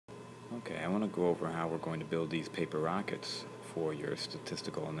Okay, I want to go over how we're going to build these paper rockets for your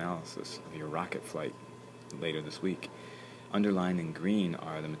statistical analysis of your rocket flight later this week. Underlined in green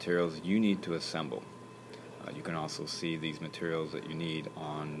are the materials you need to assemble. You can also see these materials that you need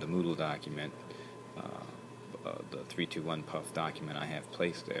on the Moodle document, the 321 Puff document I have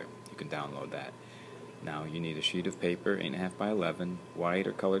placed there. You can download that. Now you need a sheet of paper, 8.5 by 11, white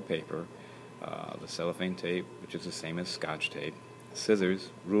or colored paper, the cellophane tape, which is the same as Scotch tape, scissors,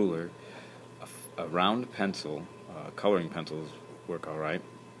 ruler, a round pencil, coloring pencils work alright,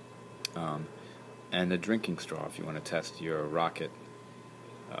 and a drinking straw if you want to test your rocket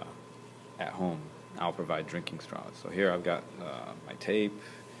at home. I'll provide drinking straws. So here I've got my tape,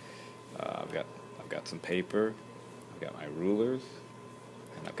 I've got some paper, I've got my rulers,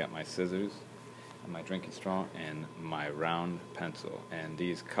 and I've got my scissors, and my drinking straw, and my round pencil. And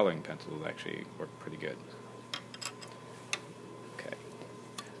these coloring pencils actually work pretty good. Okay.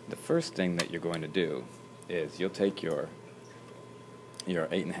 The first thing that you're going to do is you'll take your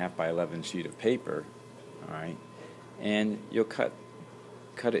 8.5 by 11 sheet of paper, all right, and you'll cut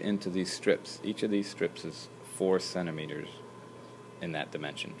it into these strips. Each of these strips is 4 centimeters in that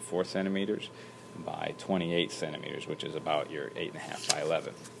dimension, 4 centimeters by 28 centimeters, which is about your 8.5 by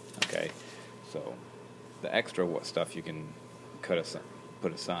 11. Okay, so the extra stuff you can put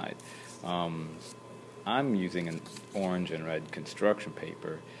aside. I'm using an orange and red construction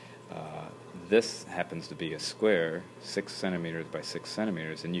paper. This happens to be a square, 6 centimeters by 6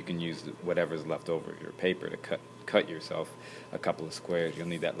 centimeters, and you can use whatever's left over your paper to cut yourself a couple of squares. You'll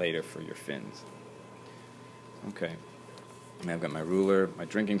need that later for your fins. Okay, and I've got my ruler, my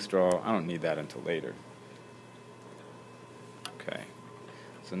drinking straw. I don't need that until later. Okay,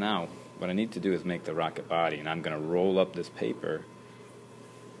 so now what I need to do is make the rocket body, and I'm going to roll up this paper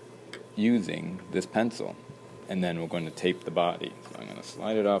using this pencil, and then we're going to tape the body. So I'm going to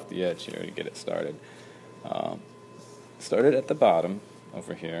slide it off the edge here to get it started. Start it at the bottom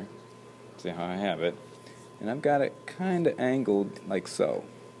over here. See how I have it, and I've got it kind of angled like so.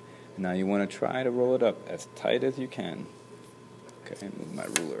 Now you want to try to roll it up as tight as you can. Okay, move my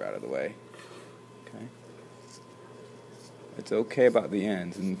ruler out of the way. Okay. It's okay about the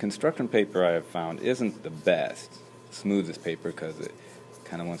ends, and construction paper I have found isn't the best, smoothest paper, because it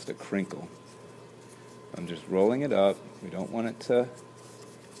kind of wants to crinkle. I'm just rolling it up. We don't want it to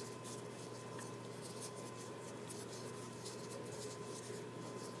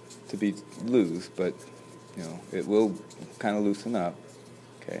be loose, but you know, it will kind of loosen up.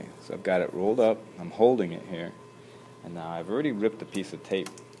 Okay, so I've got it rolled up. I'm holding it here, and now I've already ripped a piece of tape.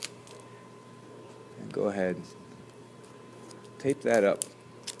 And go ahead, tape that up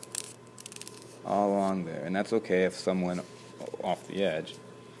all along there, and that's okay if some went off the edge.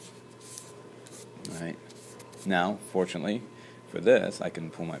 Alright, now fortunately for this I can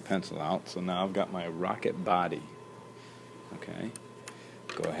pull my pencil out, so now I've got my rocket body. Okay,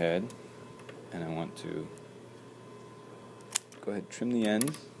 go ahead, and I want to go ahead, trim the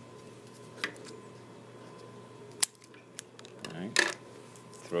ends. Alright,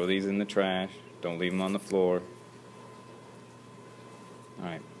 throw these in the trash, don't leave them on the floor.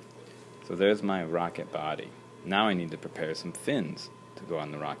 Alright, so there's my rocket body. Now I need to prepare some fins to go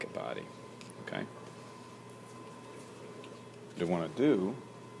on the rocket body. Okay, what I want to do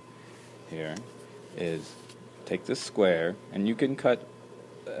here is take this square, and you can cut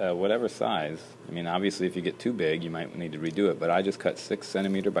whatever size. I mean, obviously if you get too big you might need to redo it, but I just cut 6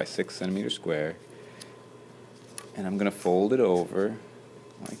 centimeter by 6 centimeter square, and I'm going to fold it over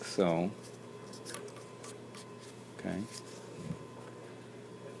like so. Okay,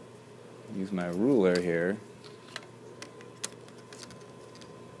 use my ruler here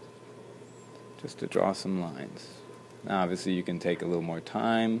just to draw some lines. Now obviously you can take a little more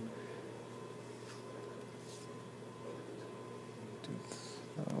time.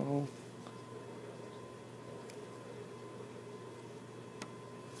 So,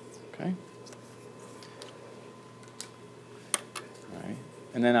 okay. Alright.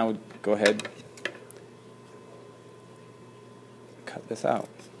 And then I would go ahead, cut this out.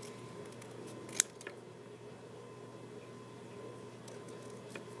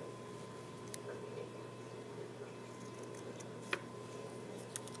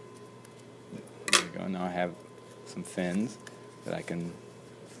 Now I have some fins that I can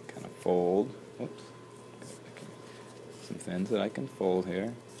kind of fold. Oops. Some fins that I can fold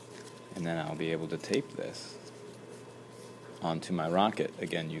here, and then I'll be able to tape this onto my rocket,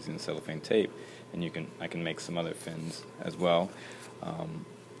 again using cellophane tape. And I can make some other fins as well.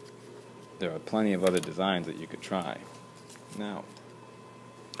 There are plenty of other designs that you could try. Now,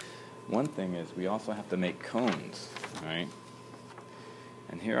 one thing is we also have to make cones, right?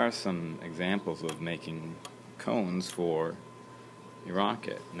 And here are some examples of making cones for your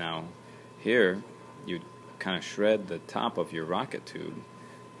rocket. Now, here you kind of shred the top of your rocket tube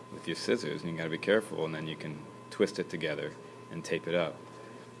with your scissors, and you got to be careful, and then you can twist it together and tape it up.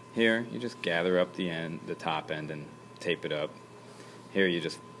 Here you just gather up the top end and tape it up. Here you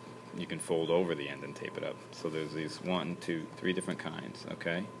can fold over the end and tape it up. So there's these 1, 2, 3 different kinds.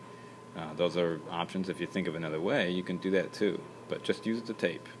 Okay, those are options. If you think of another way, you can do that too, but just use the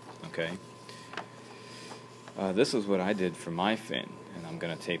tape. Okay. This is what I did for my fin, and I'm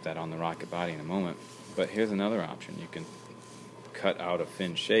going to tape that on the rocket body in a moment. But here's another option. You can cut out a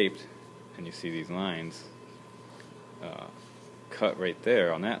fin shaped, and you see these lines. Cut right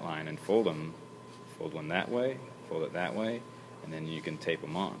there on that line and fold them. Fold one that way, fold it that way, and then you can tape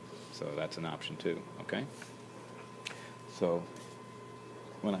them on. So that's an option too. Okay. So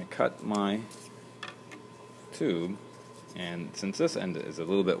when I cut my tube, and since this end is a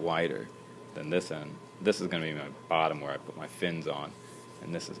little bit wider than this end, this is going to be my bottom where I put my fins on,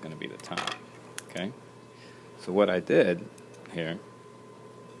 and this is going to be the top. Okay. So what I did here,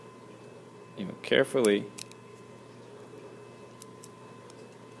 carefully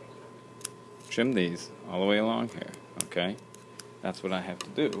trim these all the way along here. Okay, that's what I have to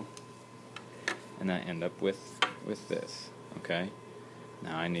do, and I end up with this. Okay,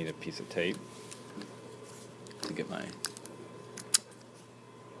 now I need a piece of tape to get my. Okay.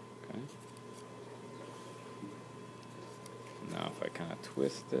 Now if I kind of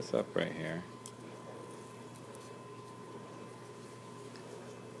twist this up right here,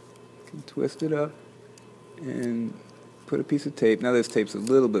 I can twist it up and put a piece of tape. Now this tape's a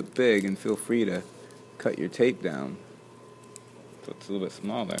little bit big, and feel free to cut your tape down so it's a little bit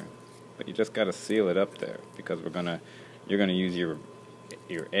smaller, but you just got to seal it up there, because you're gonna use your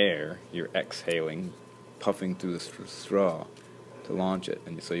air, your exhaling, puffing through the straw to launch it,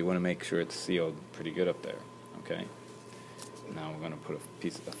 and so you want to make sure it's sealed pretty good up there. Okay. Now we're going to put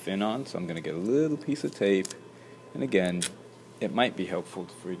a fin on, so I'm going to get a little piece of tape, and again, it might be helpful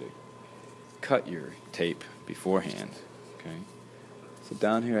for you to cut your tape beforehand. Okay. So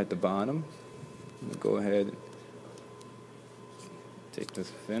down here at the bottom, I'm going to go ahead and take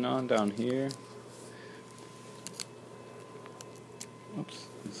this fin on down here. Oops,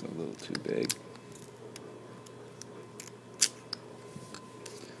 it's a little too big.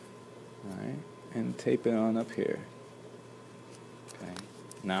 Alright, and tape it on up here. Okay.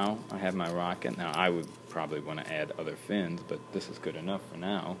 Now I have my rocket. Now I would probably want to add other fins, but this is good enough for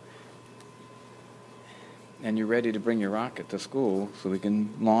now. And you're ready to bring your rocket to school so we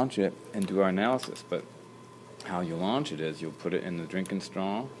can launch it and do our analysis. But how you launch it is you'll put it in the drinking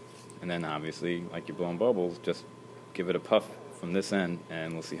straw, and then obviously, like you're blowing bubbles, just give it a puff from this end,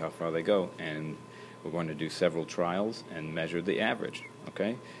 and we'll see how far they go. And we're going to do several trials and measure the average.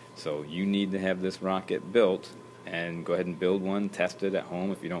 Okay? So you need to have this rocket built, and go ahead and build one, test it at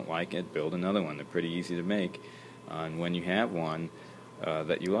home. If you don't like it, build another one. They're pretty easy to make. And when you have one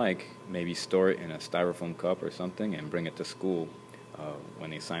that you like, maybe store it in a styrofoam cup or something and bring it to school when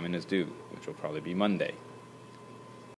the assignment is due, which will probably be Monday.